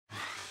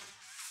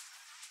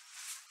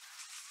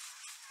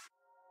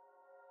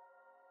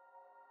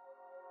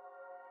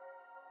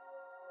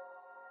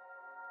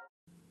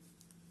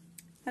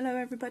Hello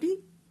everybody.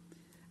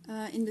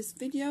 In this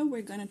video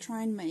we're going to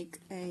try and make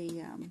a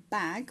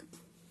bag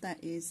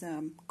that is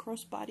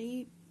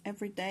crossbody,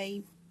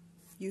 everyday,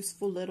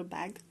 useful little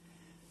bag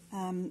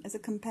as a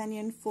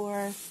companion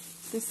for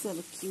this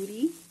little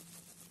cutie.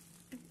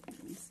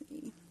 Let me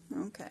see.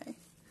 Okay.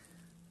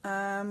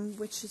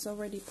 Which is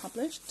already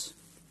published,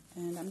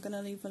 and I'm going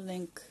to leave a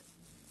link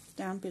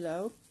down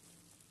below.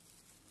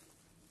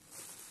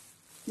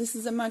 This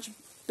is a much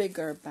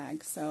bigger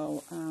bag,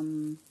 so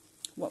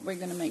what we're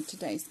going to make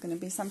today is going to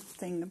be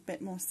something a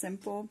bit more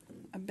simple,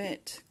 a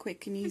bit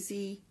quick and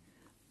easy,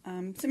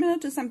 similar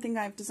to something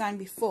I've designed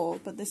before,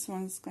 but this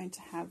one's going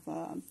to have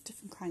a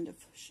different kind of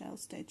shell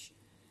stitch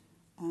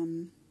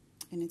in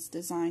its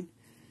design.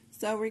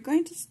 So we're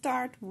going to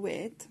start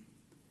with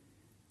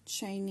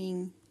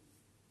chaining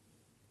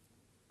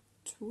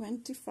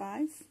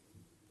 25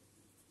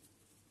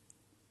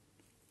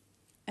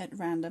 at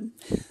random.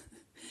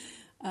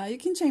 You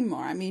can chain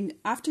more. I mean,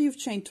 after you've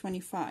chained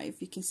 25,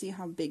 you can see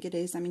how big it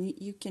is. I mean,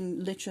 you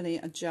can literally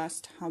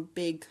adjust how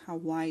big, how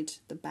wide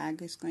the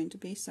bag is going to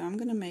be. So I'm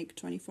going to make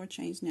 24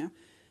 chains now.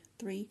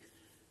 3,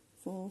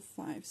 4,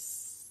 5,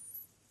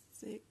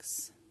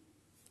 6,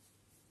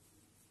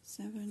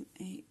 7,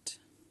 8,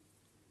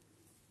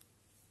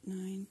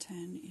 9,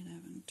 10,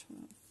 11,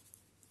 12,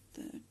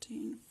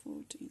 13,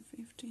 14,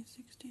 15,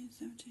 16,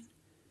 17,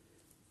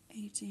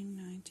 18,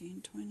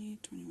 19, 20,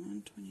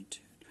 21,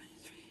 22,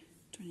 23,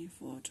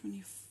 24,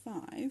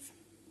 25.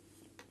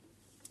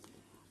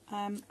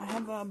 I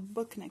have a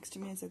book next to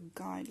me as a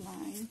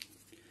guideline,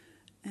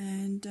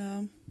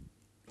 and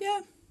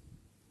yeah,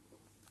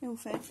 it will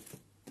fit.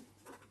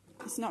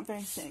 It's not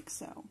very thick,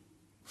 so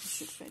it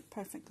should fit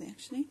perfectly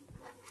actually.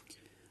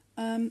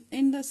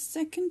 In the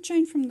second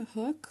chain from the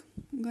hook,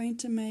 I'm going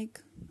to make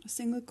a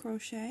single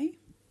crochet.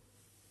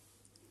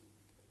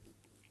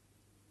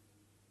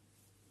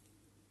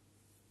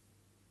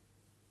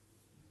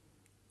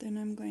 Then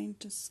I'm going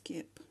to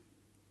skip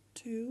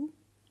 2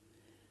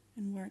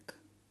 and work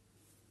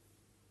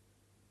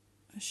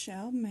a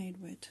shell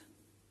made with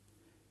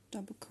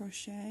double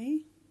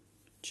crochet,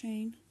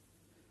 chain,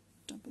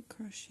 double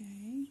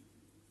crochet,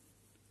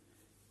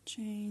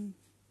 chain,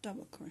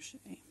 double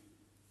crochet.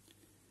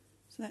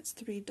 So that's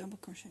 3 double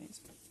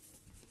crochets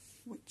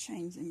with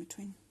chains in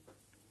between.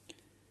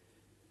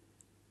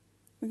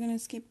 We're going to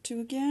skip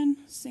 2 again,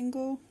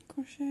 single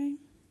crochet,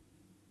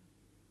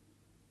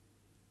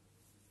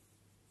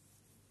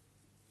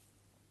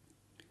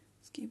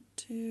 skip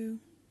 2,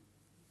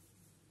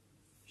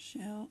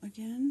 shell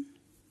again,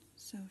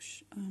 so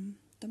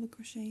double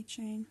crochet,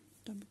 chain,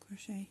 double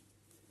crochet,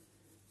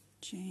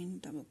 chain,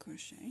 double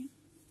crochet,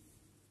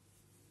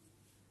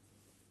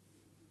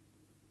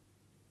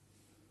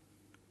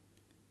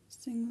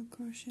 single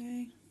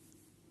crochet,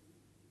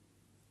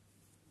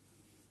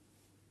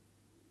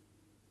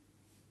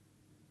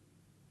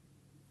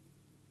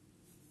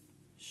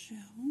 shell,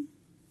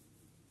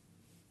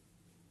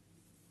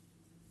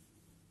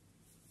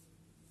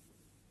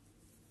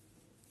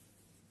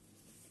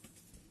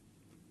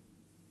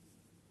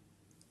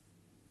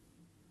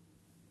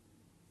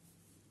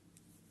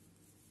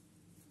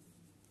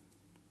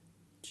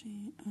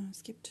 chain,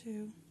 skip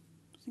 2,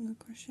 single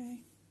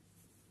crochet,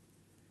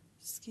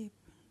 skip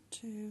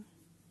 2,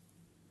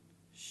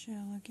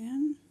 shell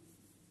again,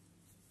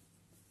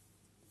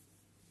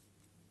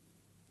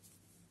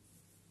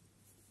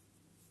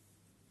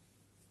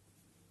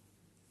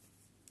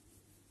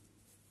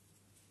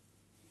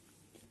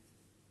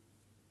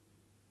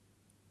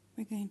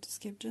 we're going to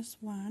skip just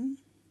 1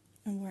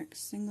 and work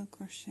single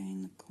crochet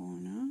in the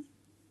corner.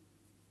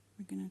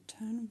 We're going to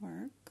turn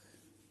work,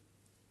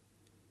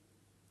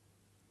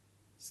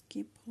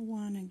 skip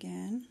 1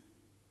 again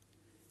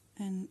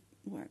and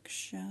work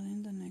shell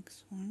in the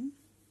next one.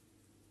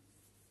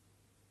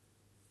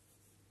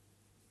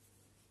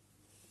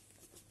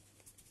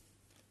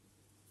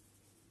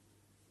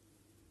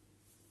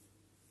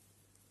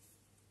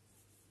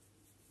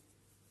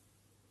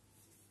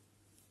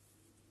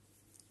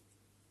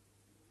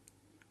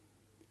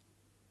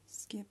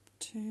 Skip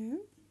 2,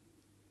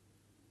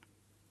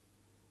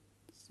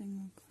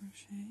 single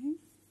crochet,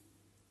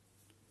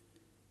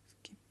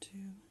 skip 2,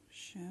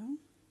 shell,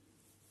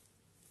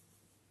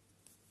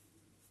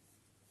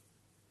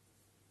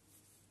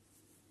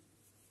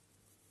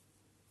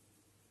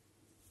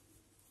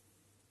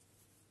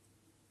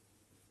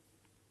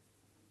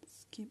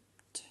 skip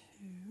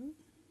 2,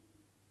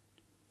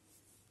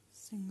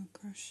 single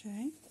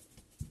crochet,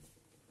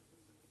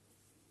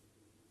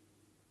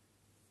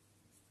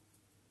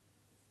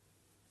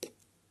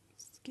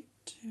 skip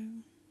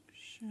 2,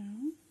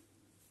 shell,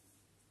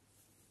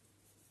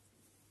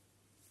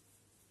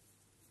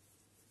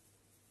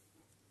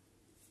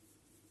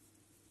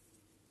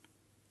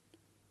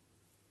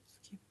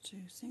 skip 2,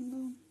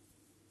 single,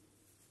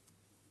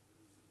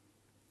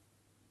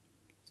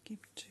 skip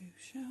 2,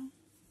 shell,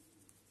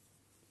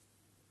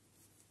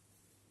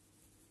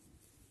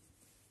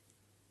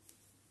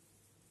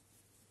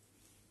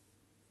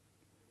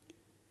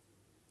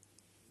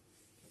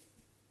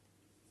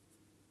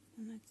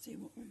 And let's see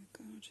what we've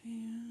got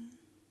here.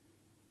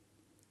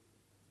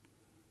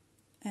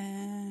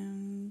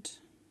 and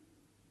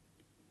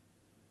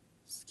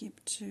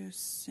skip to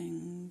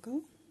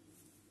single,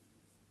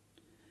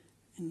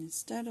 and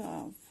instead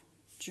of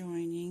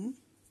joining,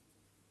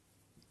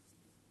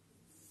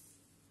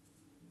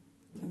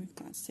 so we've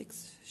got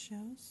 6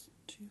 shells,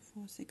 2,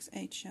 4, 6,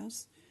 8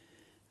 shells.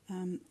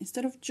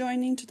 Instead of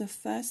joining to the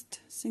first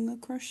single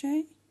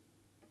crochet,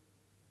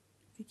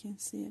 if you can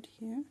see it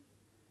here,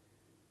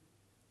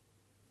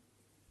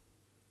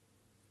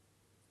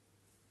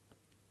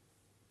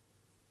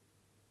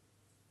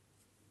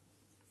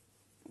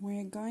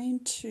 we're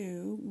going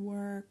to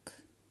work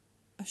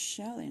a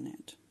shell in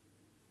it.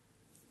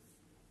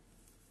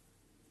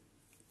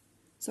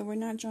 So we're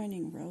not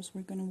joining rows,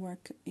 we're going to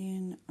work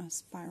in a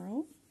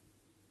spiral.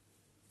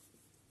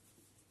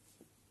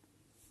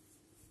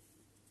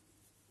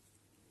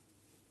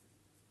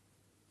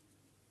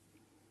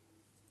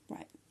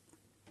 Right.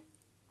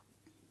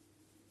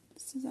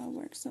 This is how it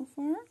works so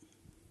far.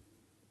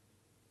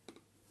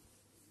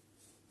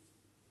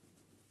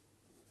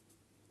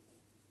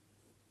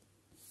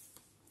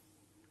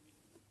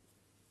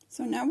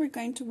 So now we're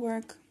going to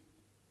work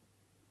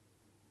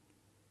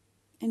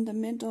in the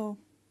middle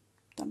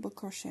double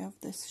crochet of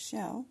this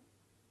shell.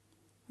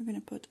 We're going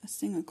to put a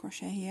single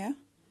crochet here,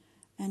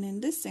 and in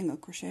this single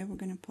crochet we're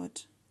going to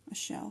put a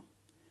shell,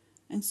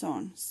 and so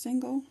on.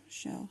 Single,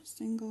 shell,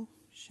 single,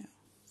 shell,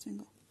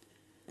 single,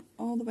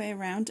 all the way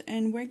around,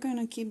 and we're going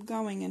to keep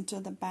going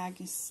until the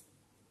bag is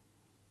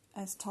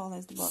as tall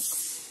as the book,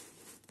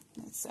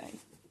 let's say.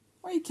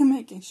 Or you can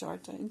make it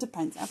shorter, it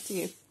depends, up to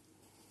you.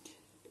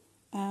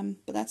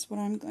 But that's what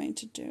I'm going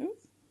to do.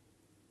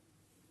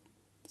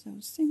 So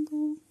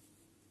single,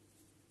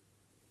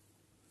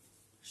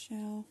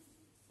 shell,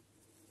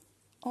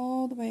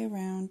 all the way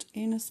around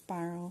in a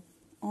spiral,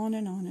 on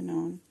and on and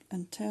on,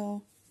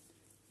 until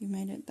you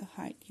made it the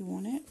height you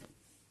want it.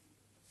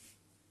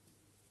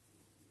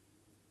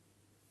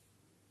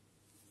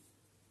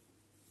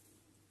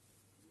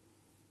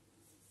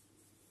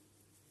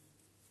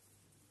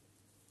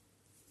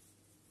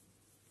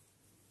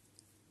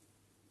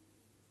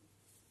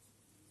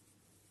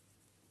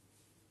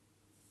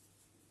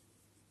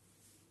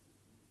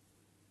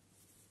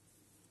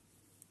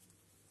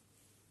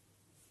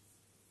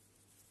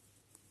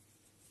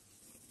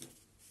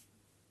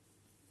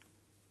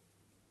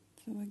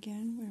 So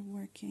again, we're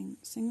working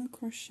single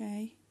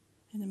crochet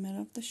in the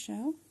middle of the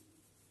shell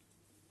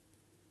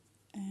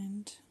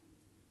and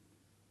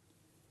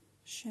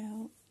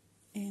shell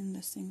in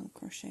the single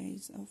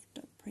crochets of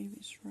the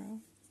previous row.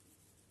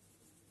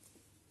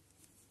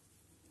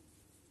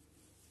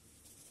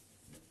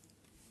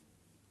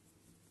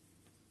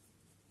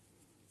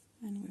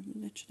 And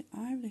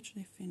I've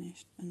literally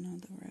finished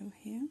another row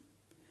here.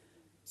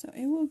 So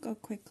it will go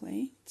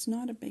quickly. It's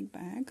not a big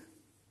bag.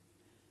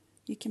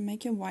 You can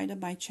make it wider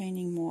by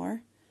chaining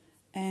more,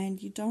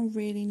 and you don't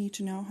really need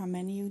to know how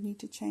many you need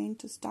to chain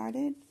to start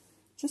it.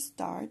 Just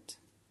start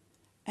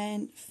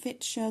and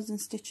fit shells and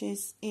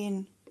stitches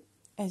in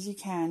as you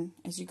can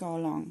as you go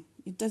along.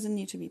 It doesn't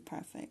need to be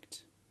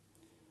perfect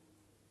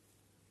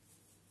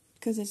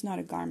because it's not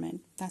a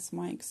garment. That's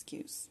my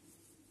excuse.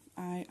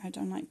 I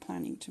don't like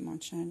planning too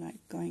much. I like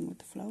going with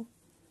the flow,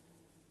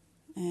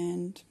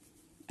 and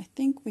I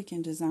think we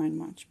can design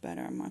much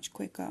better, much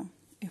quicker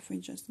if we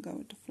just go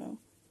with the flow.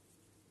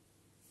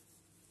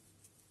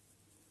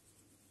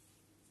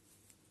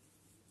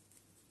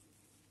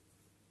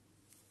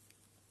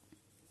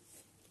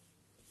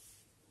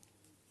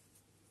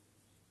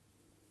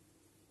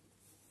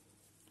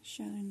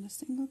 Shell in the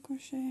single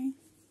crochet,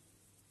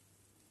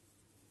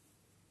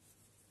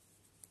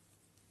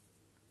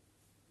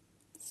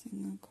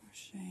 single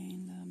crochet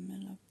in the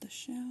middle of the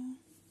shell,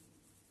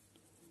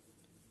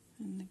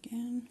 and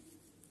again.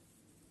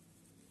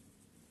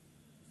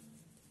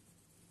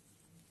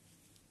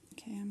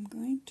 Okay, I'm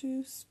going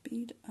to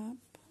speed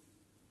up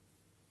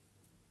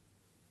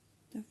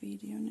the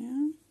video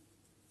now.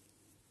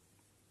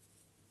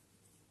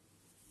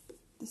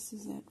 This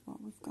is it,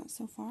 what we've got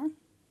so far.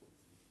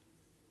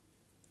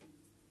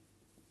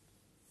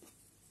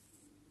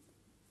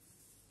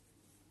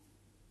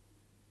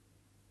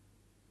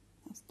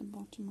 That's the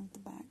bottom of the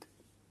bag.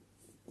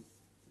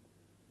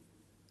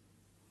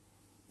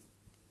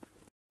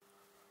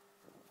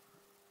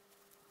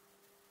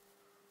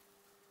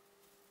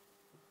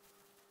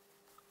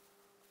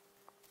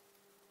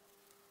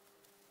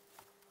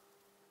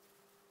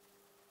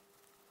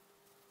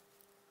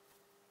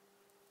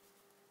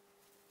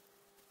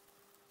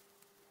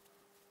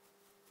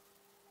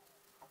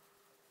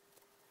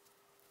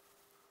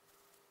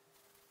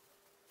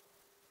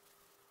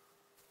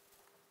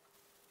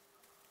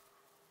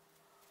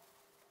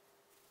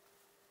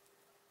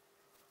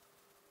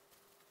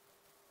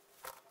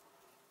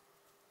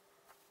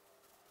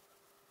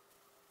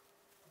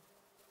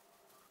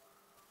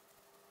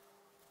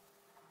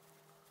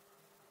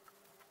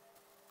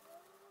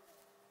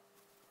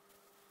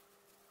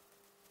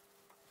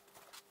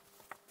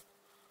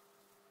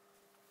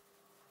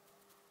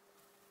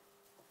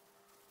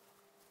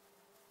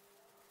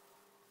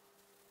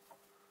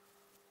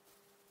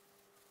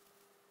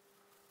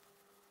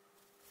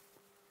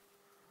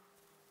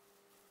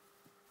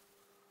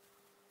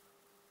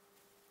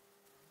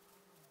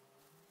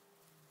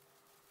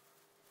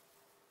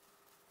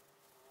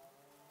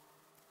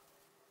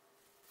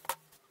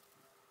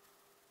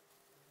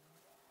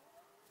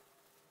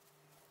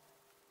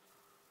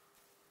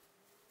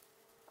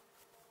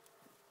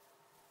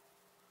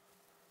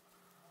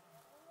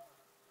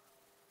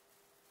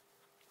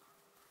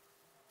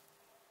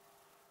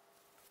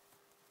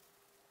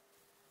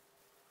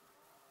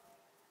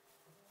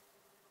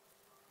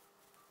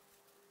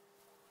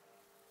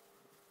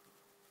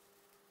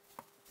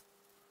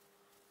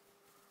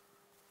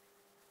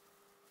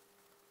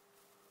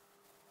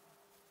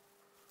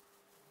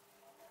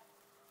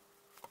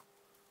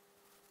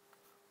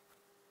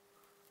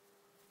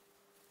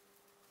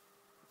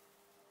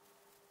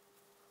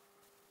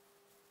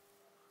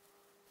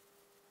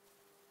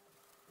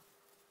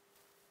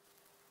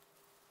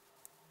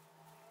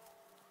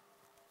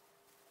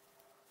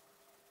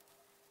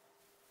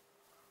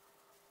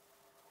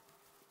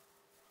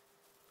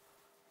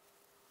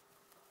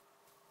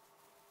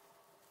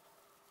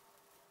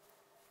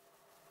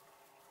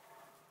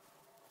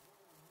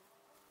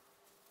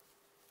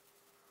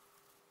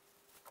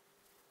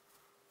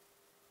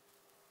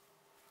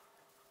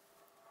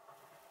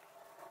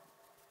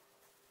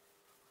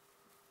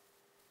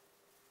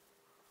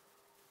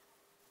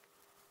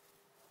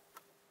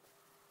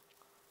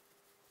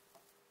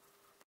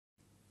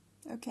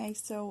 Okay,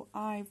 so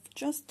I've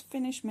just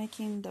finished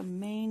making the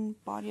main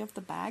body of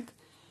the bag,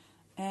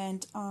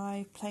 and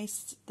I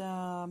placed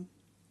the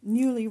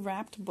newly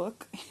wrapped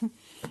book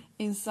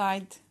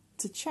inside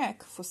to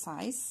check for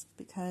size,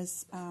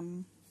 because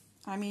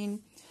I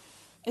mean,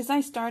 as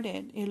I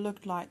started, it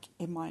looked like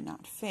it might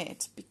not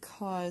fit,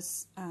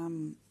 because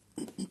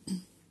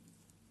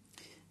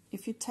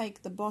if you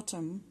take the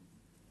bottom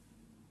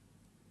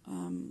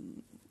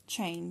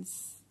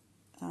chains,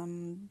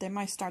 they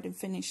might start and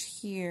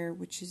finish here,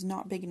 which is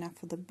not big enough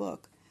for the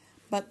book.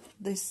 But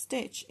this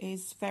stitch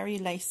is very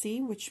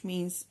lacy, which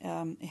means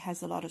it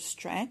has a lot of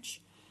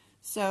stretch.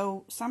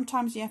 So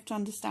sometimes you have to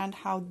understand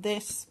how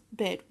this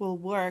bit will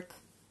work,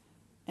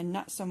 and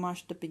not so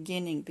much the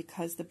beginning,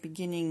 because the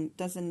beginning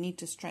doesn't need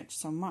to stretch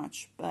so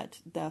much, but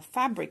the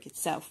fabric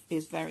itself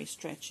is very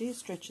stretchy. It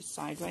stretches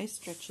sideways,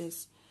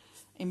 stretches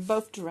in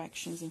both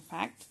directions, in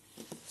fact.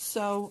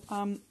 So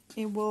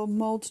it will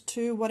mold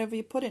to whatever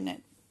you put in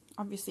it.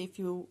 Obviously,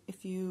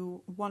 if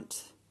you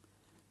want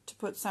to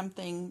put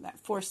something that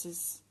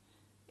forces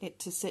it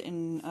to sit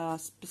in a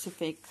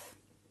specific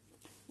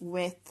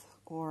width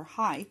or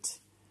height,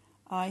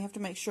 you have to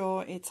make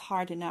sure it's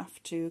hard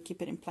enough to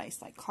keep it in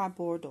place, like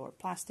cardboard or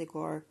plastic,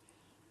 or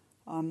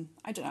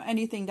I don't know,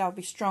 anything that will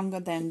be stronger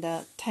than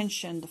the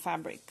tension the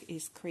fabric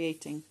is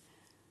creating.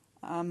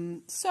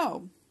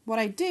 So what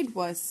I did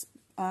was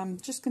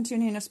just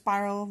continue in a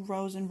spiral,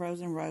 rows and rows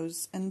and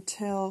rows,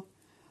 until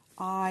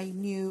I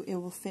knew it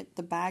will fit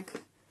the bag.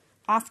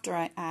 After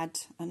I add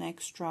an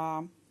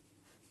extra,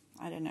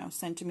 I don't know,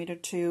 centimeter or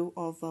two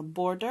of a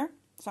border.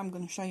 So I'm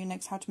going to show you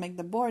next how to make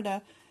the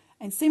border.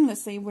 And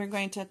seamlessly, we're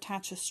going to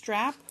attach a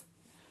strap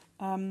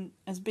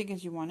as big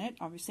as you want it.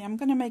 Obviously, I'm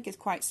going to make it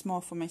quite small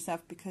for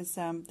myself, because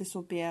this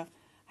will be a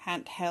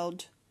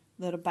handheld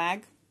little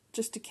bag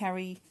just to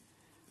carry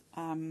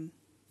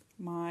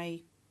my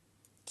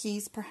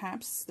keys,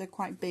 perhaps. They're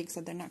quite big, so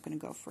they're not going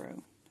to go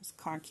through. There's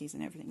car keys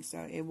and everything,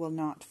 so it will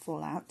not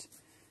fall out.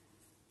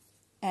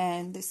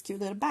 And this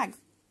cute little bag.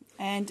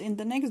 And in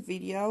the next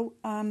video,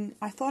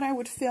 I thought I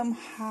would film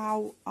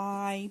how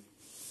I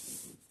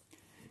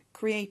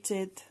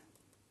created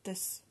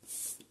this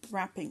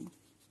wrapping,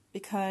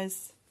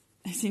 because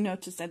as you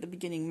noticed at the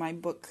beginning, my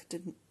book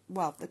didn't,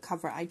 well, the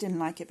cover, I didn't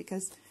like it,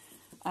 because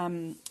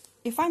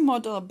if I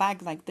model a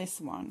bag like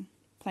this one,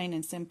 plain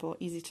and simple,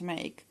 easy to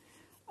make,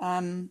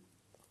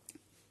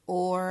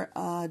 or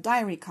a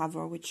diary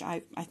cover, which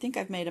I think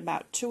I've made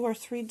about 2 or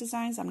 3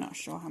 designs, I'm not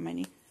sure how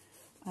many.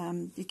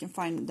 You can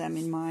find them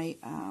in my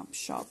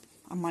shop.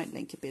 I might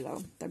link it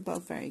below. They're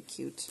both very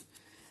cute.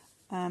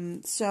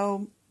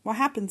 So what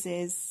happens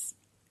is,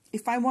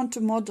 if I want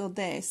to model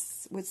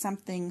this with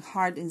something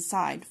hard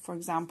inside, for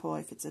example,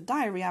 if it's a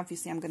diary,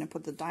 obviously I'm going to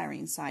put the diary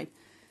inside.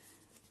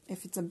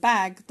 If it's a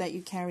bag that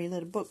you carry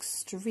little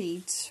books to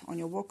read on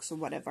your walks or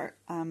whatever,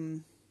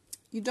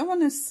 you don't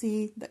want to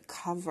see the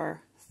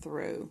cover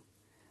through.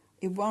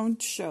 It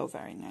won't show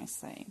very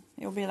nicely.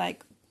 It'll be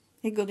like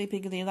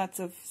higgledy-piggledy, lots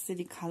of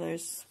silly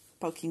colors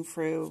poking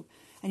through,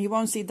 and you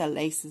won't see the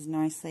laces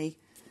nicely.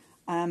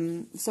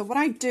 So what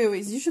I do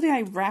is, usually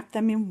I wrap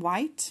them in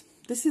white.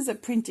 This is a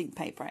printing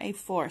paper,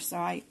 A4,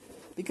 so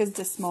because it's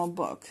a small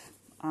book,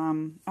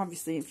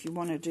 obviously if you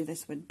want to do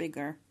this with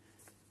bigger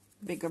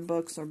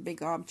books or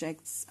big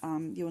objects,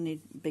 you'll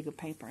need bigger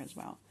paper as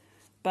well.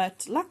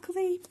 But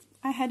luckily,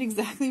 I had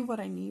exactly what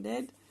I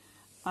needed.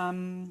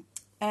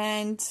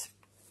 And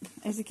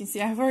as you can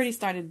see, I've already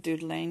started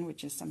doodling,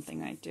 which is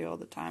something I do all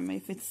the time.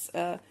 If it's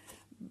a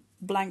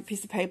blank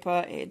piece of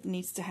paper, it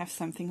needs to have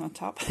something on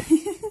top.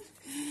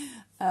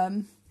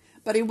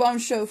 But it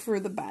won't show through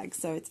the bag,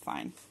 so it's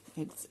fine.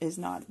 It's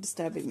not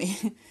disturbing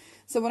me.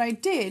 So what I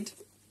did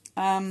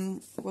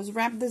was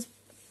wrap this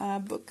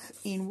book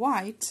in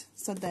white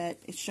so that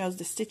it shows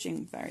the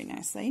stitching very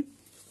nicely.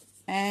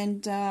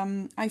 And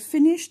I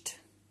finished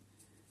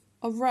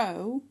a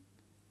row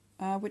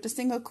with a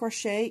single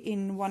crochet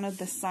in one of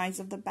the sides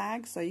of the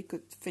bag, so you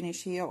could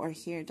finish here or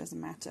here, it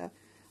doesn't matter.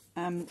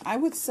 I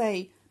would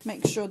say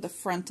make sure the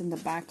front and the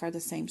back are the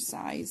same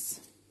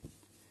size,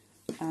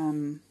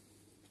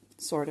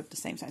 sort of the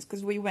same size,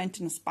 because we went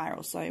in a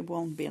spiral, so it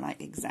won't be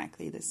like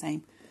exactly the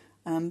same,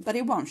 but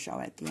it won't show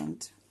at the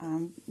end.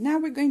 Now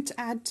we're going to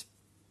add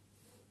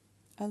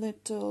a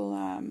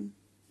little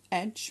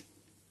edge.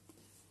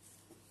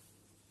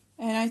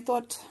 And I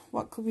thought,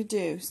 what could we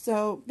do?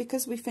 So,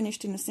 because we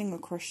finished in a single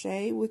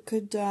crochet, we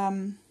could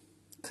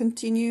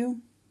continue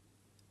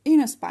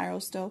in a spiral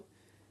still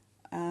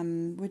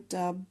with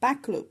the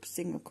back loop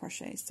single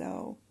crochet.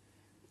 So,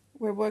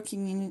 we're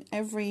working in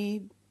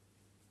every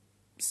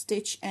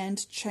stitch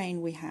and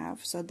chain we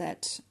have, so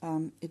that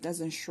it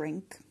doesn't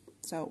shrink.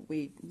 So,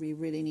 we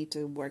really need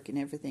to work in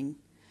everything.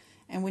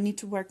 And we need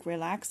to work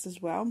relaxed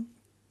as well.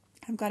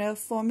 I've got a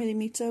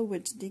 4mm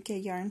with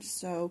DK yarn,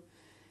 so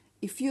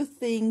if you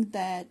think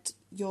that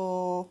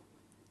your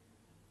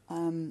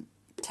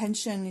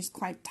tension is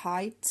quite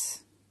tight,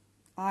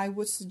 I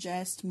would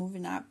suggest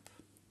moving up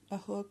a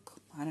hook,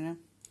 I don't know,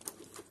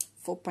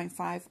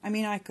 4.5. I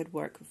mean, I could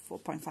work with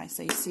 4.5,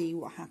 so you see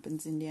what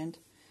happens in the end.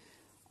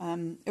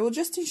 It will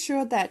just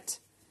ensure that,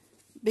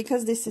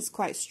 because this is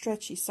quite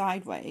stretchy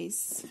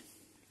sideways,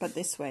 but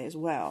this way as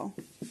well,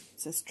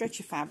 it's a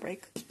stretchy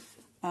fabric.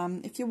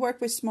 If you work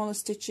with smaller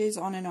stitches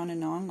on and on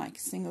and on, like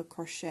single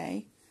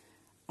crochet,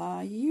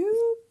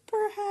 you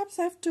perhaps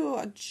have to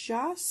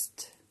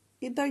adjust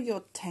either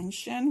your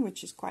tension,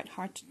 which is quite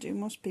hard to do.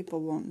 Most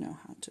people won't know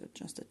how to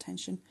adjust the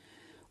tension,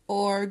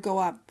 or go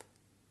up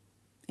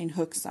in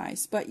hook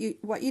size. But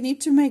what you need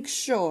to make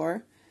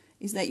sure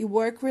is that you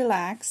work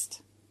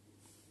relaxed,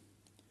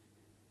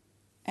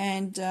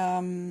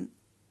 and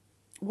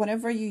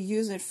whatever you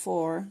use it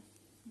for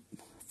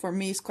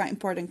me is quite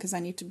important, because I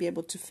need to be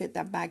able to fit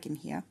that bag in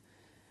here.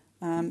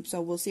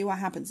 So we'll see what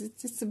happens.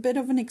 It's a bit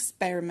of an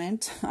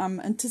experiment. I'm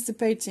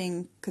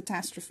anticipating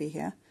catastrophe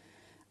here,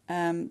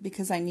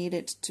 because I need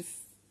it to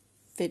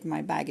fit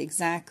my bag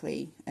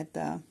exactly at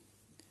the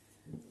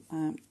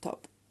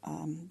top,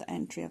 the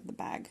entry of the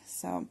bag.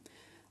 So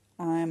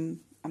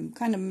I'm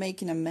kind of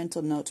making a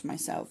mental note to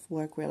myself: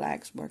 work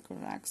relax,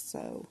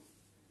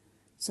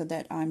 so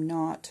that I'm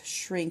not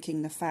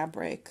shrinking the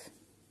fabric.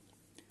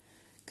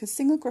 Because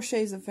single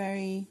crochet is a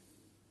very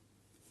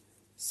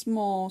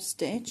small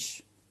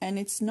stitch, and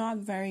it's not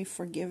very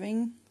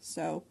forgiving.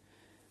 So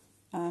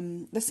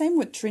the same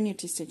with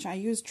Trinity stitch. I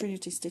use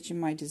Trinity stitch in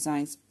my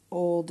designs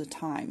all the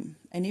time,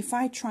 and if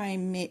I try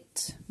and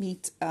meet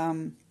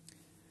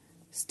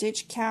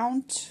stitch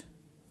count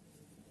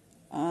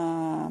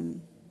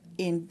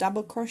in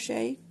double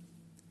crochet,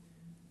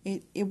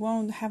 it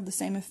won't have the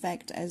same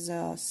effect as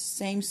a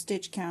same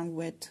stitch count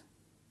with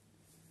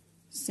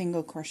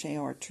single crochet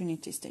or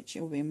Trinity stitch.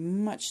 It will be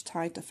much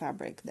tighter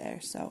fabric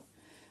there. So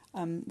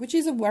which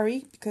is a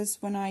worry, because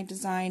when I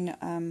design,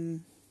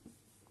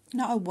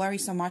 not a worry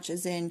so much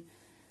as in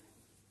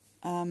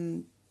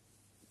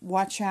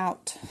watch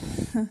out.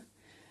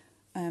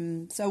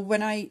 So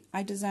when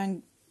I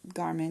design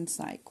garments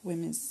like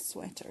women's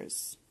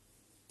sweaters,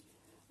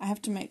 I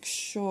have to make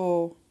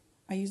sure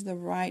I use the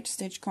right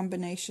stitch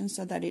combination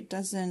so that it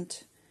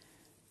doesn't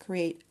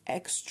create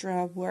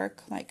extra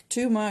work, like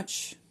too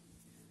much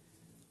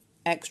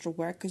extra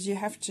work, because you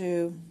have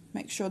to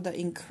make sure the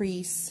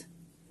increase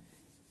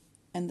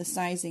and the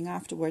sizing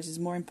afterwards is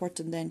more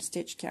important than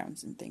stitch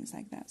counts and things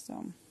like that.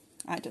 So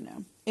I don't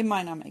know, it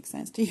might not make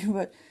sense to you,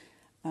 but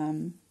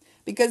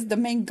because the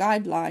main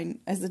guideline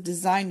as a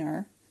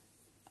designer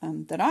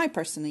that I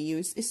personally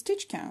use is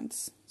stitch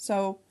counts.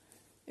 So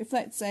if,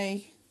 let's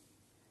say,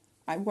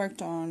 I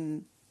worked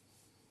on,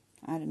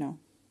 I don't know,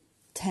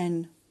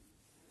 10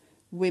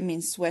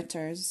 women's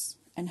sweaters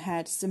and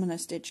had similar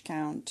stitch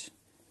count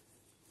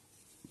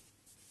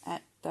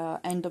at the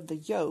end of the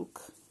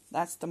yoke,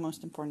 that's the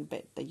most important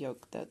bit, the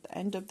yoke. The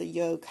end of the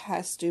yoke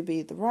has to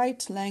be the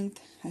right length,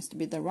 has to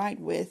be the right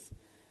width,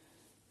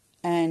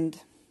 and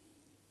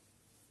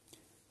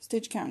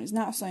stitch count is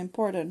not so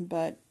important.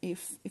 But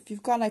if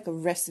you've got like a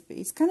recipe,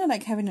 it's kind of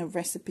like having a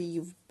recipe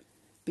you've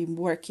been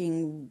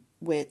working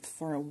with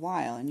for a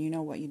while and you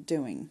know what you're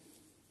doing.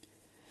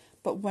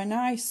 But when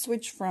I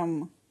switch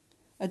from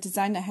a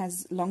design that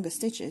has longer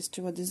stitches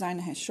to a design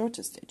that has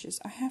shorter stitches,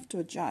 I have to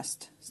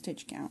adjust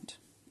stitch count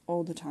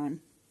all the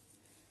time.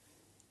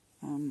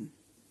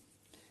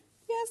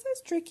 Yes,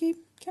 that's tricky,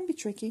 can be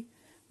tricky,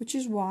 which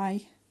is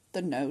why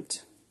the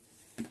note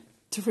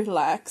to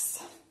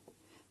relax,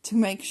 to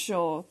make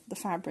sure the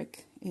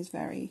fabric is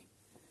very,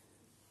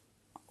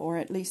 or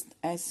at least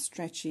as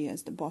stretchy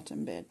as the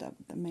bottom bit of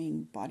the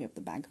main body of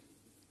the bag.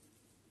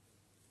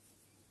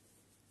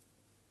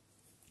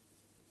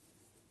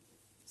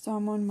 So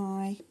I'm on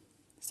my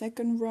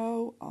second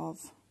row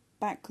of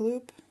back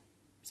loop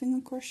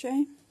single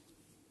crochet,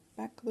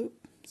 back loop.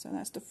 So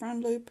that's the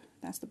front loop,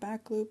 that's the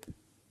back loop,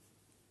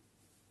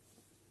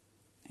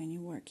 and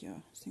you work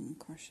your single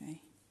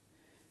crochet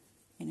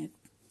in it.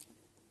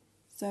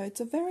 So it's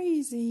a very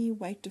easy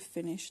way to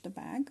finish the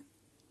bag.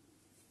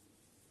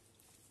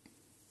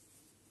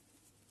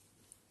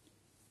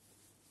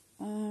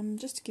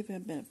 Just to give it a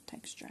bit of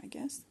texture, I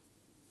guess.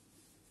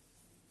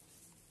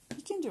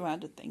 You can do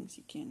other things.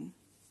 You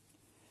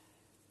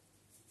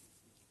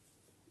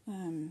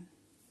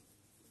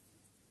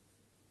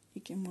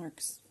can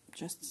work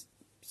just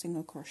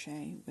single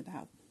crochet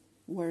without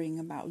worrying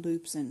about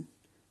loops and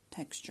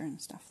texture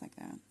and stuff like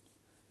that.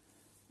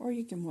 Or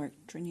you can work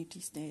Trinity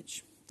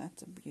stitch.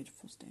 That's a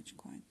beautiful stitch,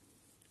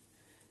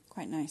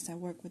 quite nice. I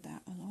work with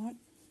that a lot.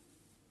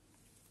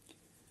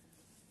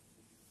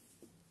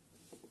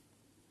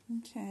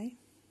 Okay,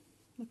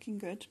 looking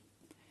good.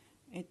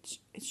 It's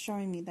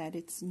showing me that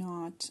it's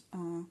not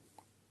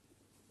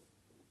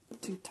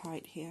too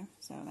tight here,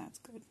 so that's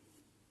good.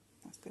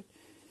 That's good.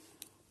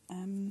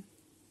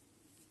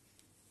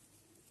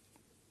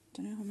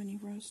 Don't know how many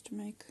rows to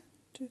make.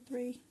 2,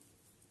 3.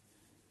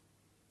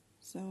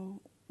 So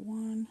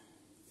 1.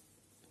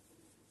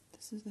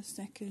 This is the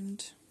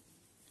second.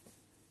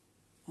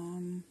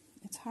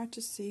 It's hard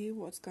to see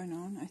what's going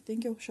on. I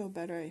think it will show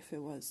better if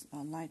it was a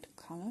light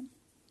color,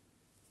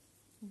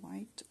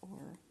 white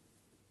or.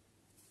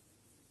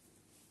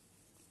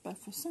 But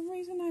for some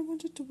reason I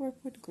wanted to work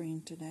with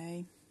green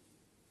today.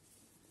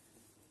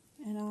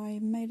 And I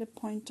made a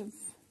point of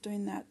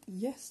doing that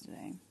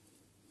yesterday.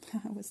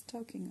 I was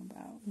talking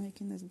about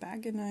making this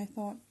bag and I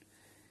thought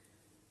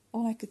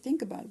all I could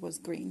think about was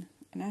green.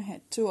 And I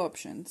had two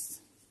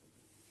options.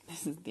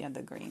 This is the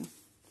other green.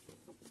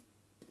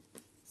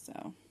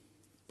 So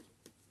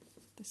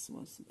this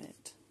was a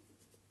bit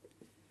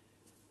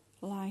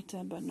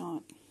lighter, but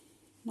not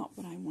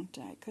what I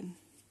wanted. I couldn't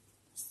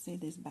see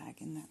this bag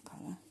in that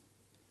color.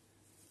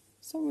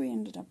 So we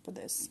ended up with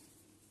this.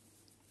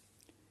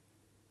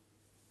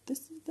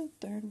 This is the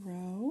third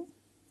row.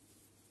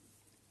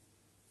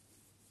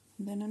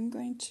 Then I'm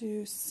going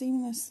to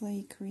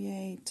seamlessly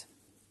create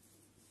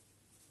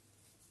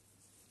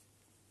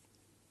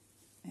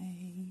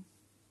a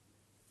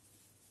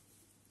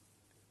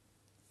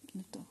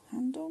little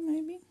handle,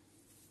 maybe.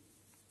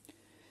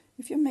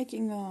 If you're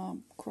making a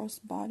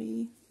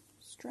crossbody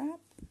strap,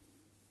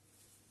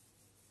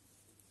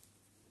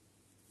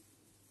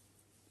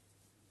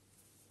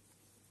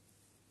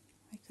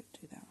 I could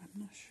do that,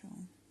 I'm not sure.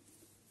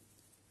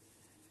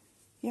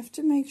 You have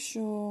to make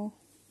sure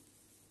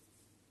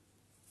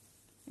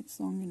it's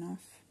long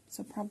enough,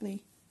 so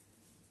probably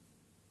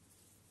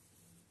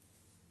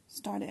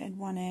start it at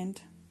one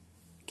end,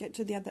 get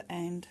to the other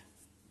end,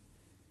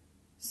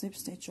 slip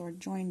stitch or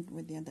join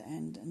with the other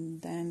end,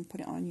 and then put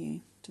it on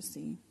you to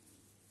see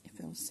if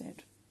it'll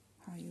sit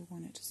how you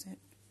want it to sit.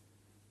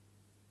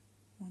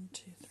 1,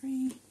 2,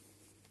 3.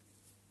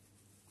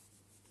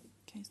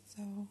 Okay,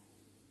 so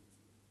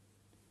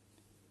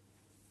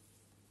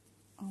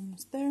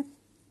almost there.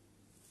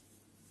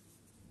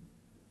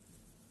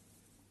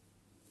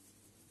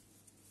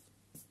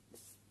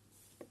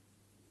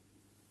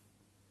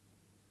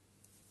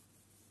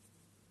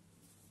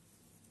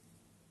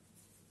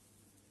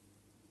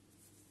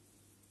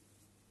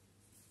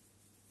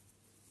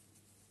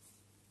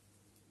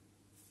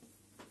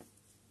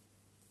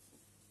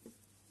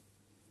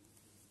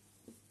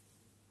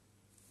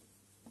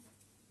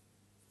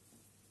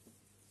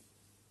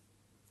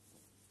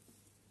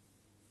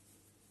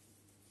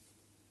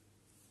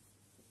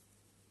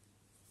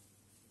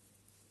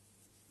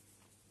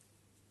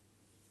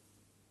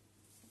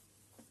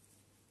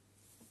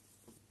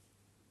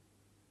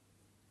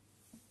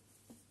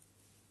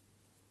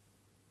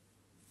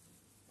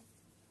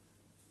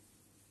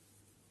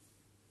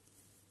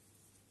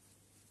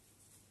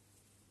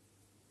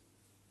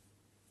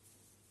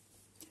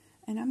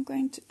 And I'm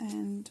going to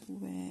end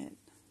with,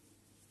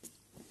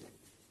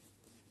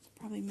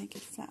 probably make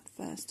it flat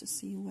first to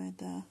see where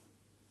the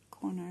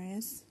corner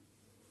is,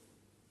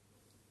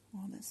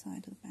 or the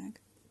side of the bag.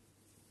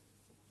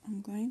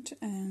 I'm going to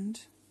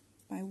end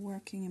by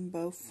working in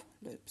both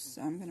loops.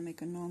 So I'm going to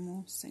make a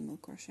normal single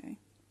crochet.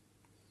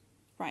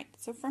 Right,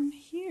 so from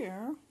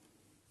here,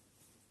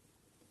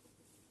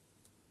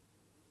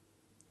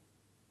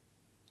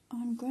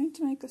 I'm going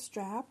to make a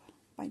strap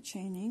by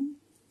chaining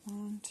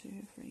 1,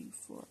 2, 3,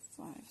 4,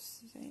 5,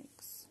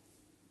 6,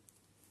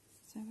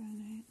 7,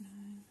 8,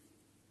 9,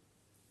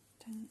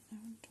 10,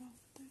 11, 12,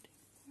 13,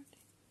 14,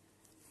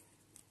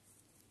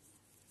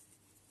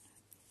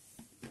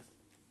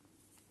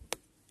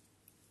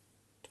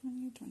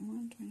 20,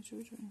 21,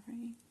 22,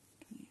 23,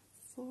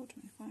 24,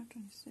 25,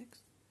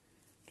 26,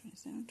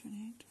 27,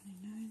 28,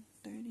 29,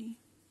 30.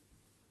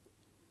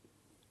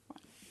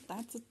 Right,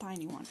 that's a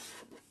tiny one.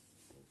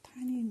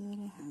 Tiny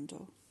little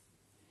handle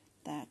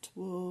that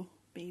will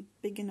be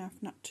big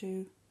enough not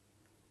to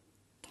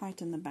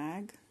tighten the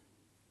bag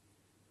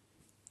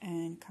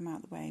and come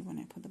out the way when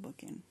I put the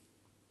book in.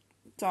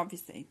 So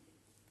obviously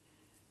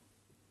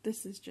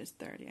this is just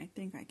 30. I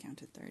think I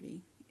counted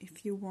 30.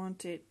 If you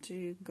want it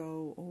to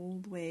go all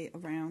the way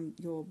around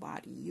your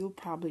body, you'll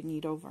probably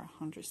need over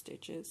 100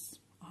 stitches.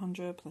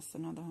 100 plus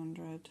another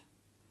 100.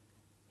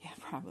 Yeah,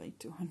 probably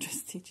 200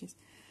 stitches.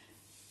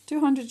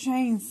 200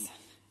 chains.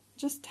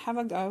 Just have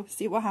a go,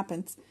 see what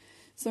happens.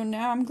 So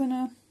now I'm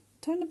gonna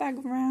turn the bag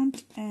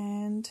around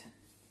and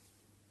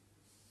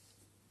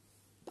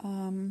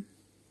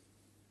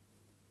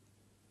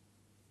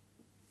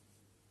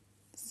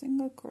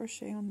single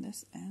crochet on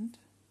this end,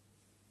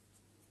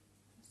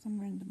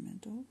 somewhere in the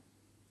middle,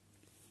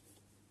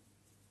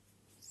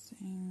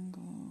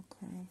 single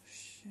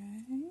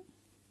crochet, and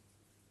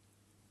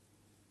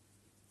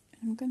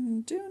I'm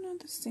going to do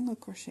another single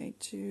crochet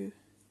to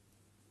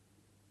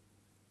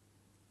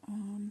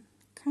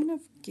kind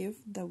of give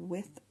the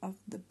width of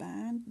the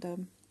band,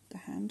 the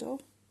handle,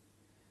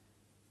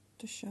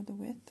 to show the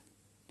width.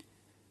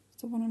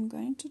 So what I'm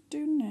going to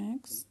do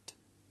next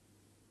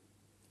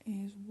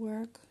is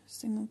work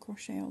single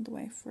crochet all the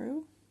way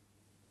through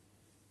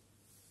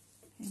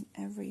in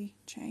every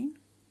chain.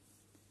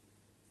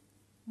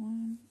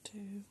 1,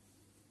 2,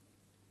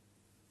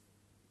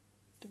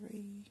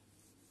 3,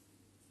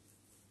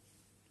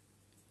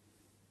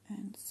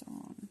 and so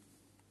on,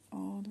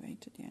 all the way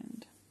to the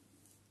end.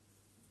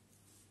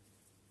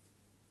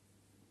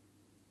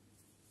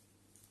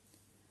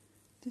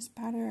 This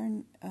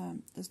pattern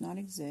does not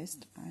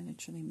exist. I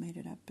literally made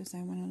it up as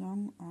I went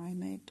along. I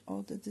made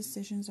all the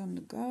decisions on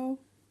the go.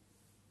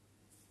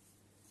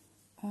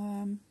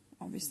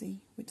 obviously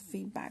with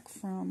feedback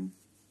from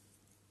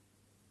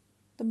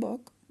the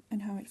book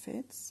and how it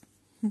fits.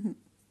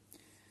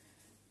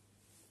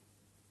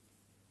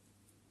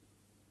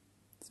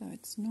 So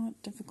it's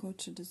not difficult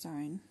to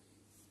design,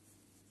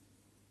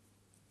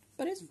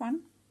 but it's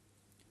fun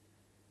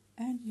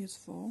and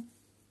useful,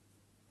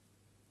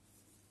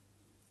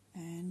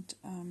 and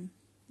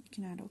you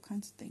can add all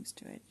kinds of things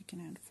to it. You can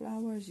add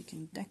flowers, you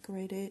can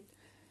decorate it,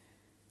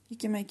 you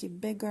can make it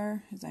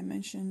bigger, as I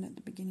mentioned at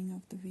the beginning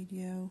of the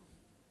video.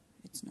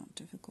 It's not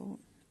difficult,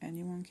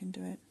 anyone can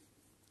do it.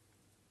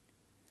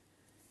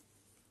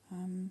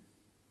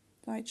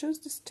 So I chose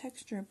this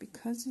texture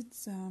because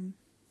it's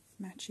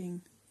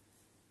matching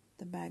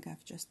the bag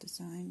I've just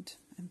designed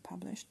and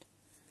published,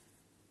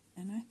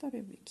 and I thought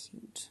it'd be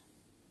cute.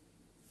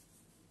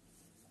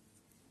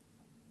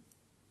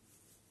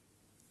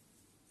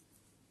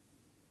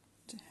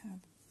 To have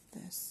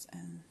this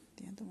and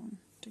the other one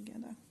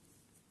together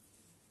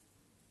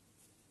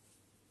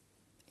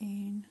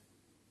in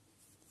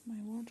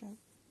my wardrobe.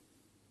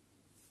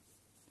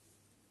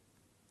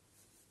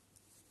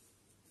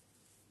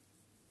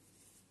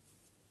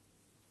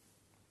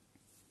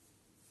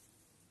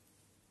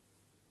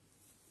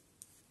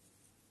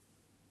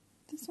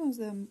 This one's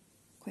a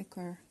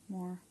quicker,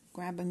 more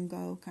grab and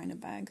go kind of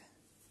bag.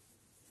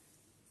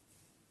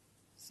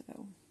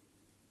 So,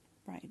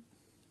 right.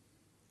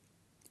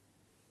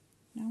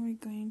 Now we're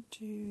going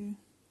to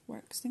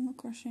work single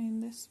crochet in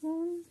this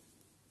one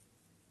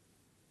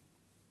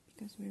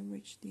because we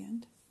reached the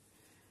end.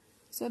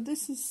 So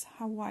this is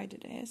how wide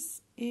it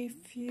is.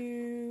 If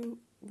you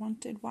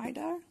want it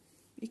wider,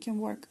 you can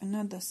work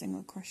another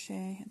single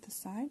crochet at the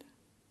side.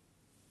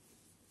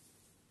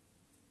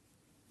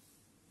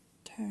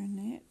 Turn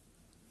it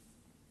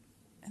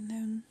and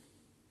then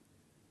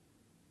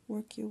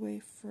work your way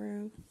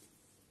through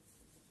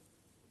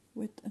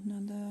with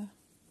another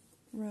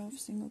row of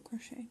single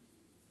crochet.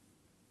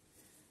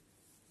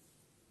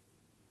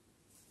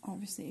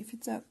 Obviously, if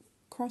it's a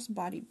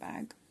crossbody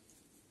bag,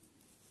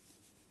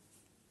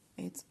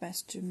 it's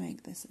best to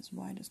make this as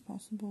wide as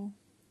possible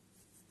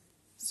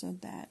so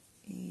that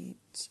it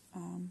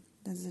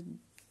doesn't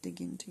dig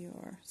into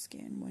your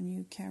skin when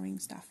you're carrying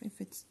stuff. If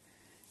it's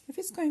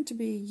going to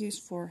be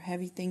used for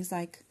heavy things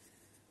like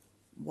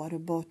water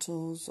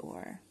bottles,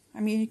 or I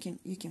mean,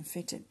 you can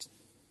fit it.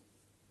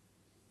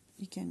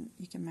 You can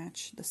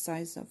match the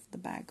size of the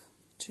bag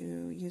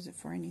to use it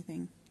for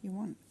anything you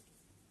want.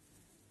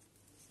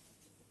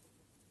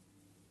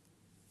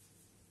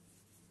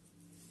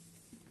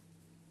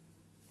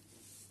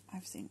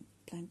 I've seen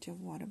plenty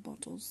of water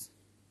bottles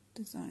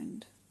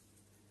designed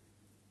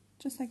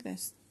just like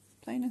this,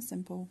 plain and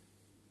simple.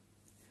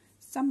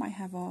 Some might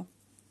have a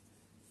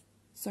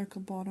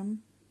circle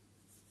bottom.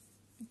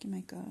 You can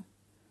make a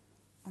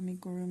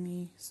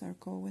amigurumi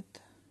circle with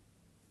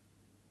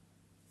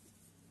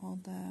all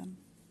the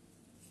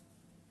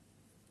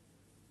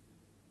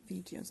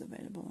videos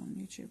available on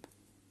YouTube,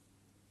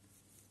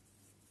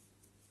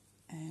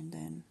 and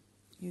then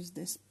use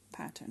this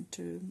pattern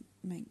to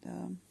make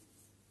the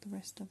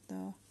rest of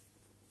the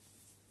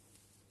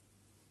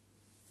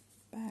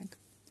bag.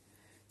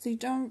 So you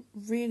don't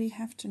really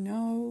have to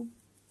know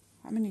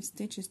how many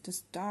stitches to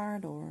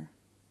start or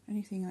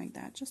anything like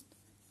that. Just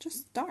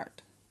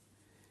start,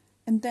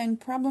 and then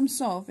problem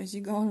solve as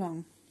you go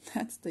along.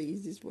 That's the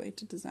easiest way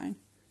to design.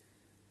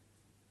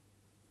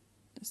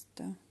 Just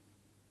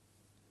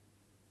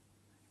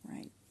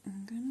right.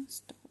 I'm gonna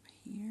stop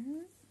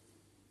here.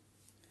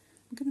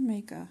 I'm gonna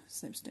make a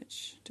slip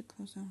stitch to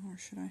close out, or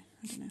should I?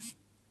 I don't know.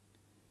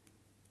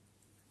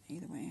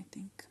 Either way, I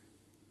think.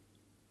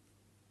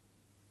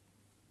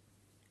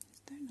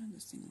 Is there another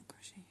single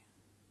crochet?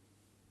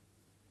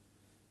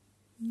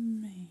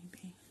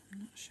 Maybe. I'm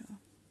not sure.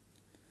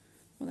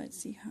 Well, let's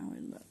see how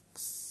it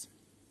looks.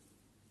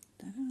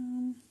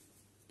 Ta-da!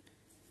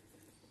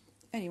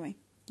 Anyway,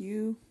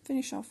 you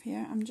finish off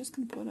here. I'm just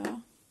going to put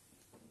a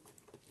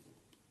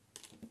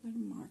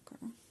little marker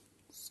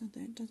so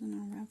that it doesn't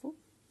unravel.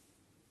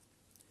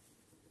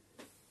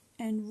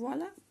 And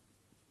voila!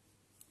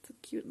 It's a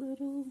cute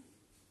little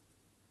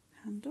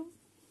handle.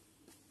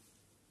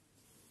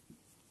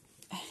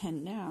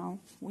 And now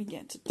we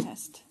get to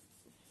test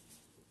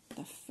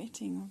the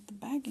fitting of the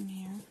bag in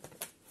here.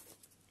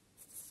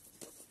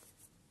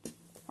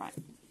 Right,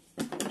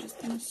 I'm just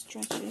going to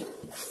stretch it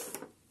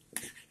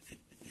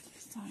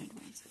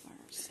sideways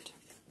first.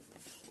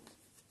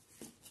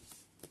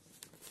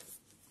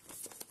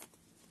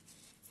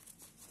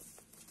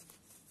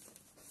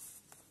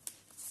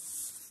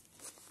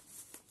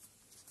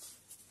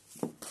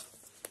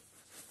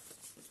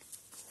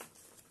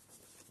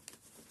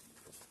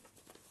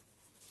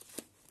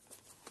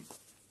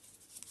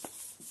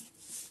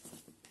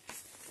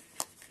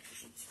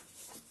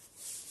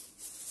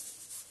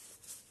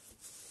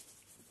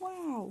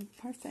 Wow,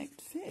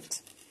 perfect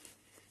fit.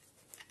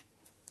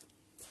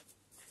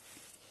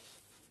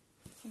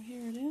 So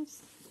here it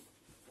is.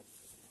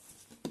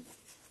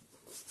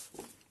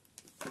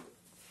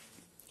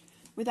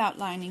 Without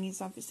lining,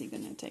 it's obviously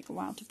going to take a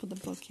while to put the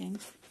book in.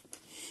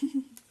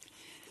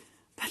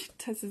 but it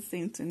doesn't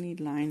seem to need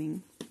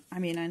lining. I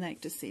mean, I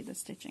like to see the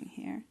stitching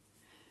here.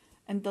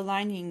 And the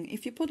lining,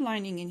 if you put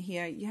lining in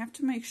here, you have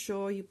to make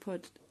sure you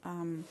put,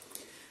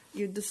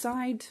 you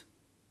decide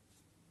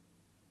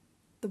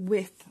the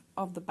width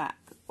of the back,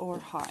 or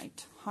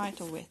height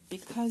or width,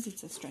 because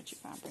it's a stretchy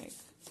fabric.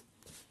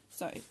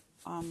 So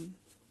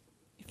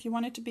if you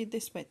want it to be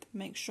this width,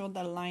 make sure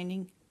the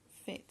lining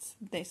fits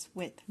this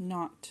width,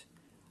 not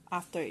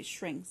after it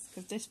shrinks,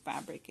 because this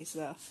fabric is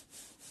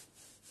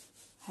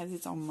has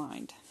its own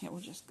mind. It will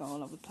just go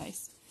all over the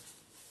place.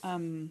 It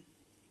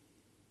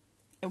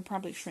will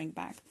probably shrink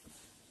back.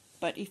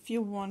 But if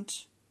you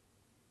want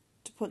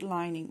to put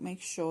lining,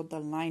 make sure the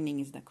lining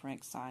is the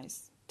correct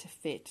size to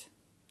fit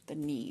the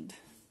need,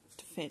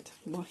 to fit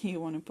what you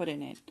want to put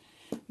in it.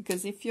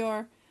 Because if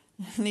you're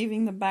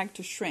leaving the bag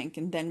to shrink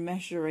and then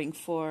measuring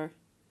for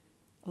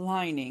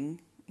lining,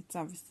 it's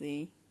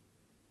obviously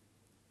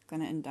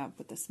going to end up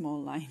with a small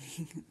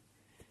lining.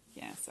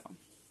 Yeah, so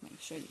make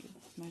sure you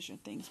measure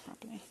things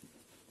properly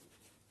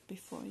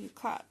before you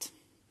cut.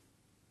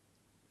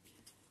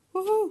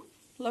 Woohoo!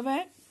 Love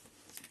it!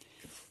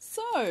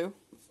 So,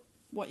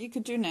 what you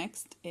could do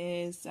next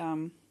is,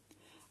 I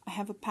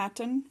have a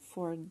pattern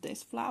for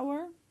this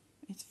flower.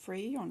 It's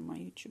free on my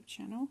YouTube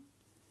channel.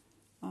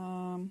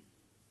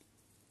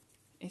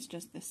 It's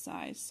just this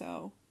size,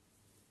 so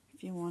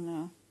if you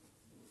wanna,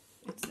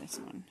 it's this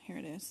one. Here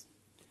it is.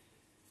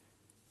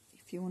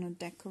 If you wanna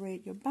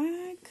decorate your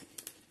bag,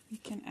 you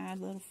can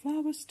add little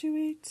flowers to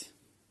it.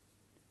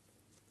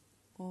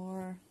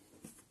 Or,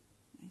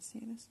 I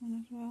see this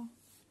one as well.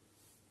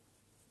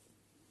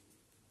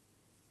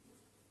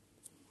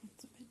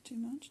 It's a bit too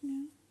much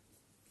now.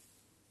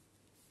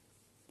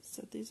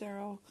 So these are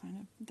all kind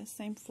of the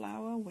same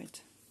flower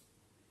with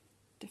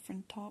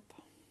different top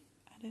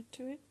added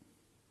to it.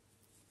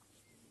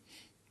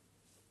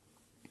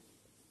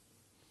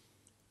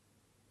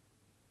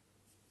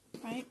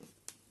 Right?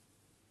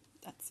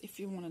 That's if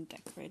you want to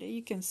decorate it.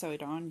 You can sew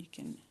it on. You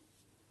can.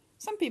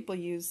 Some people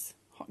use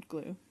hot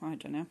glue. I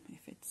don't know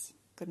if it's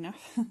good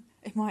enough.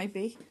 It might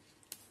be.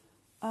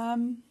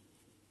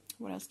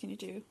 What else can you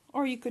do?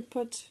 Or you could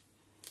put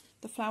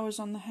the flowers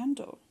on the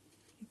handle.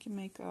 You can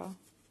make a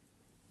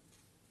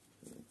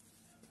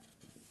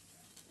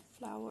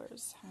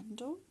flowers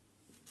handle.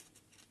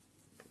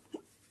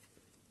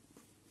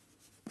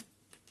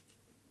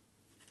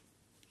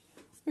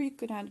 Or you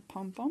could add a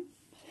pom-pom.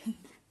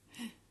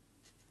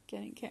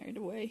 Getting carried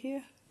away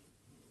here.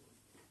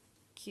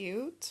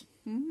 Cute.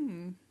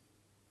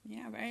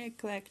 Yeah, very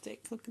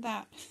eclectic. Look at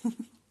that.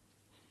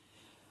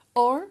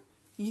 Or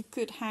you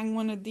could hang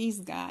one of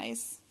these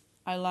guys.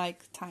 I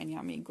like tiny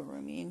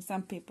amigurumi, and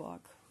some people are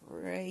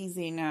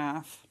crazy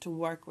enough to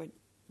work with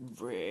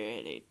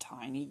really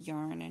tiny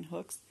yarn and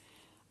hooks.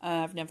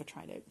 I've never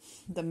tried it.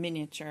 The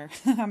miniature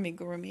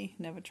amigurumi,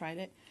 never tried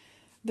it.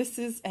 This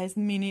is as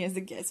mini as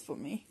it gets for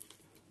me.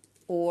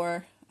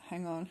 Or,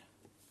 hang on.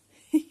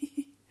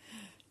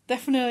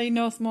 Definitely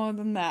no smaller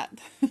than that.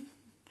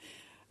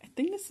 I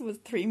think this was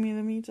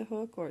 3mm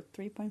hook or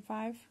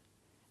 3.5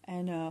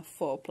 and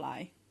 4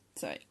 ply.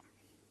 So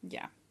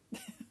yeah,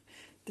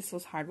 this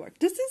was hard work.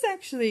 This is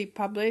actually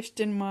published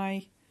in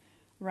my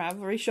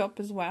Ravelry shop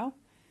as well.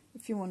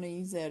 If you want to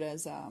use it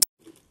as a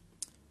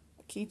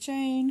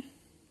keychain,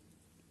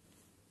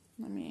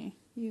 let me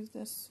use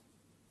this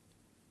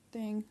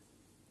thing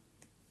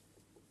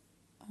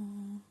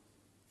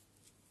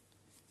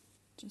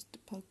just to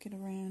poke it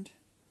around.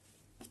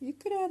 You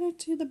could add it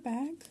to the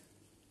bag.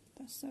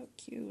 That's so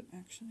cute,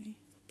 actually.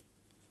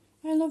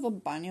 I love a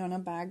bunny on a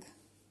bag.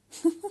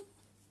 Look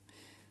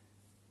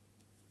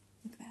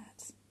at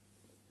that.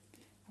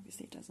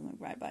 Obviously it doesn't look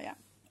right, but yeah.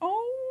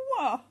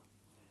 Oh,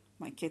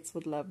 my kids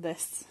would love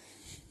this.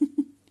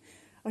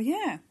 Oh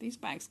yeah, these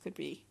bags could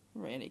be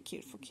really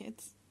cute for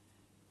kids.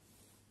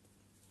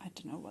 I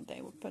don't know what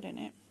they would put in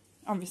it.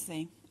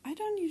 Obviously, I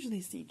don't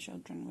usually see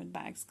children with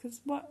bags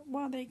because what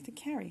are they to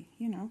carry,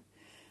 you know?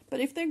 But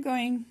if they're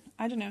going,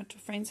 I don't know, to a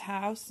friend's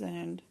house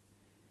and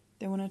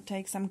they want to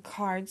take some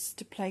cards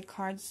to play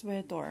cards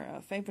with, or a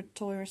favorite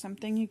toy or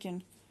something, you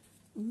can...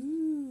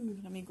 Ooh,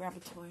 let me grab a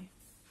toy.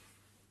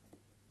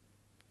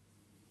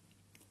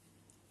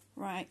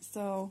 Right,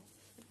 so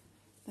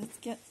let's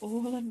get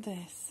all of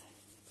this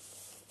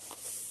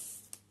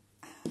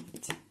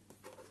out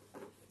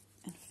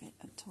and fit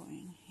a toy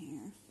in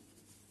here.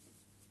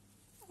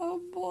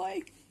 Oh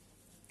boy!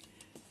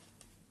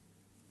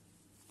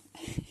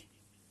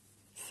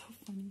 So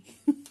funny.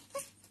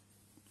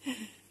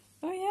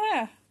 Oh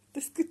yeah,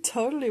 this could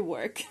totally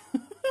work.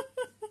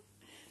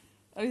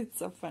 Oh, it's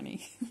so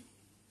funny.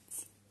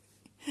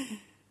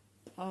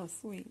 Oh,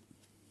 sweet.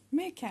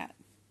 Meerkat.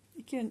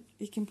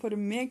 You can put a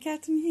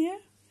meerkat in here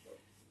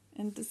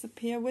and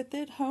disappear with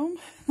it home.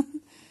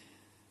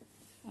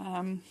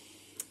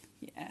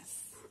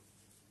 Yes.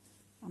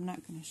 I'm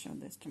not going to show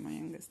this to my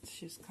youngest.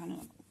 She's kind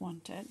of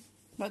wanted.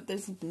 But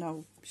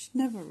she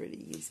never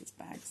really uses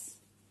bags.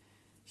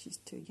 She's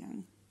too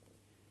young.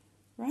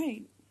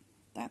 Right.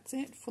 That's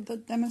it for the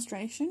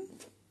demonstration.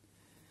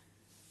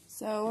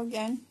 So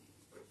again,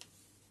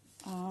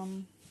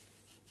 I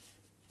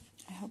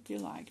hope you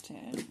liked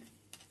it,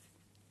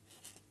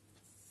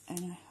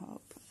 and I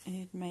hope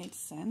it made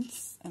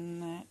sense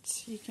and that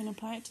you can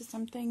apply it to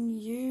something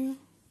you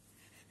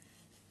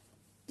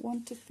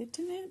want to fit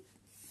in it,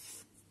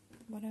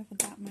 whatever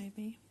that may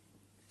be.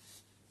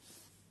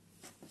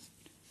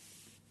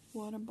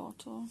 Water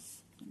bottle.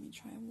 Let me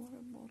try a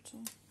water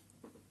bottle.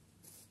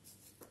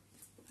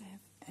 I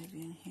have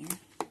Evian here.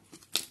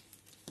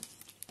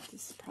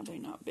 This is probably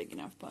not big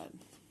enough, but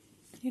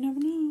you never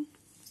know.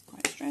 It's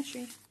quite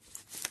stretchy.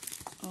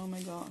 Oh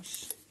my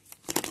gosh.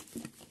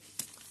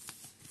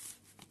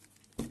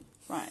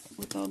 Right,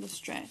 with all the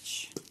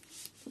stretch.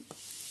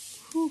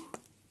 Whew.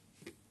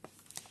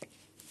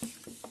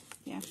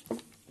 Yeah,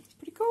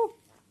 pretty cool.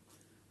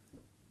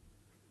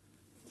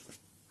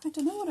 I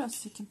don't know what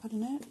else you can put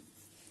in it.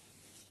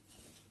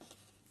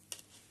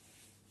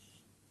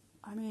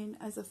 I mean,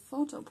 as a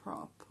photo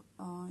prop,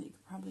 you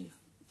could probably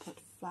put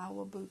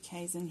flower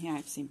bouquets in here.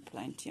 I've seen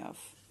plenty of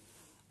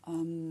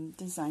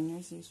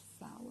designers use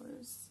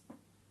flowers.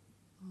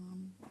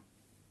 I'm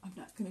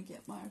not going to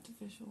get my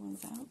artificial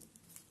ones out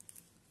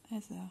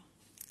as a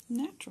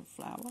natural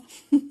flower.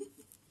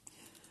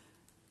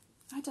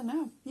 I don't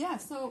know. Yeah,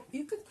 so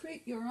you could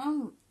create your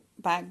own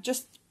bag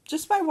just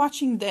by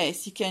watching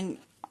this. You can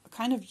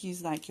kind of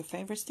use like your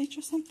favorite stitch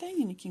or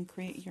something, and you can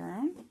create your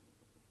own.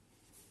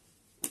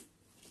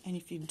 And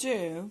if you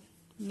do,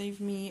 leave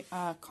me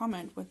a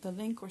comment with the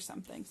link or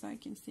something so I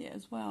can see it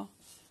as well.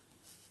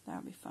 That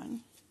would be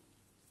fun.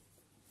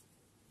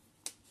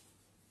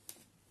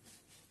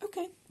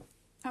 Okay,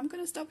 I'm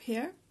going to stop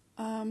here.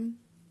 I'm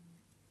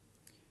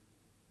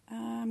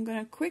going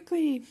to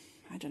quickly,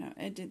 I don't know,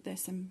 edit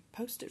this and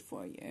post it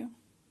for you.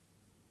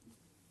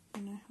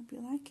 And I hope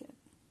you like it.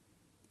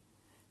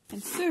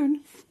 And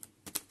soon,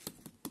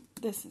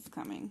 this is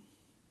coming.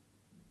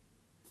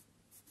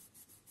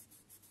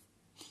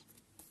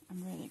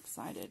 I'm really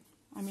excited.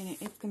 I mean,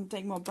 it's going to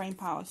take more brain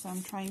power, so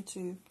I'm trying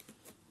to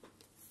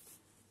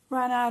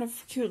run out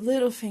of cute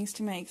little things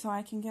to make so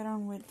I can get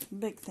on with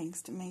big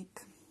things to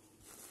make.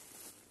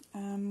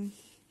 And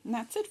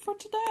that's it for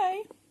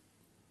today.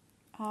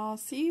 I'll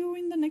see you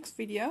in the next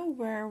video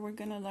where we're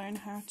going to learn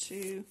how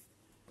to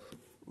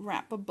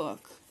wrap a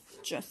book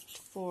just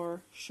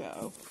for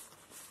show.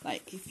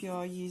 Like if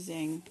you're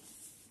using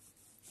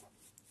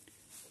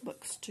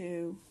books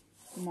to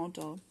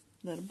model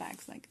little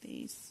bags like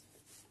these.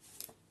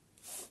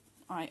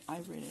 I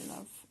really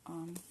love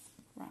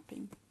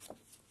wrapping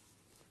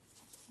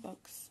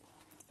books.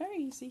 It's very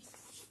easy.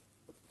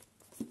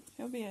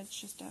 It's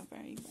just a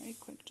very, very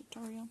quick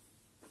tutorial.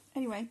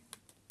 Anyway,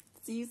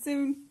 see you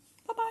soon.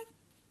 Bye-bye.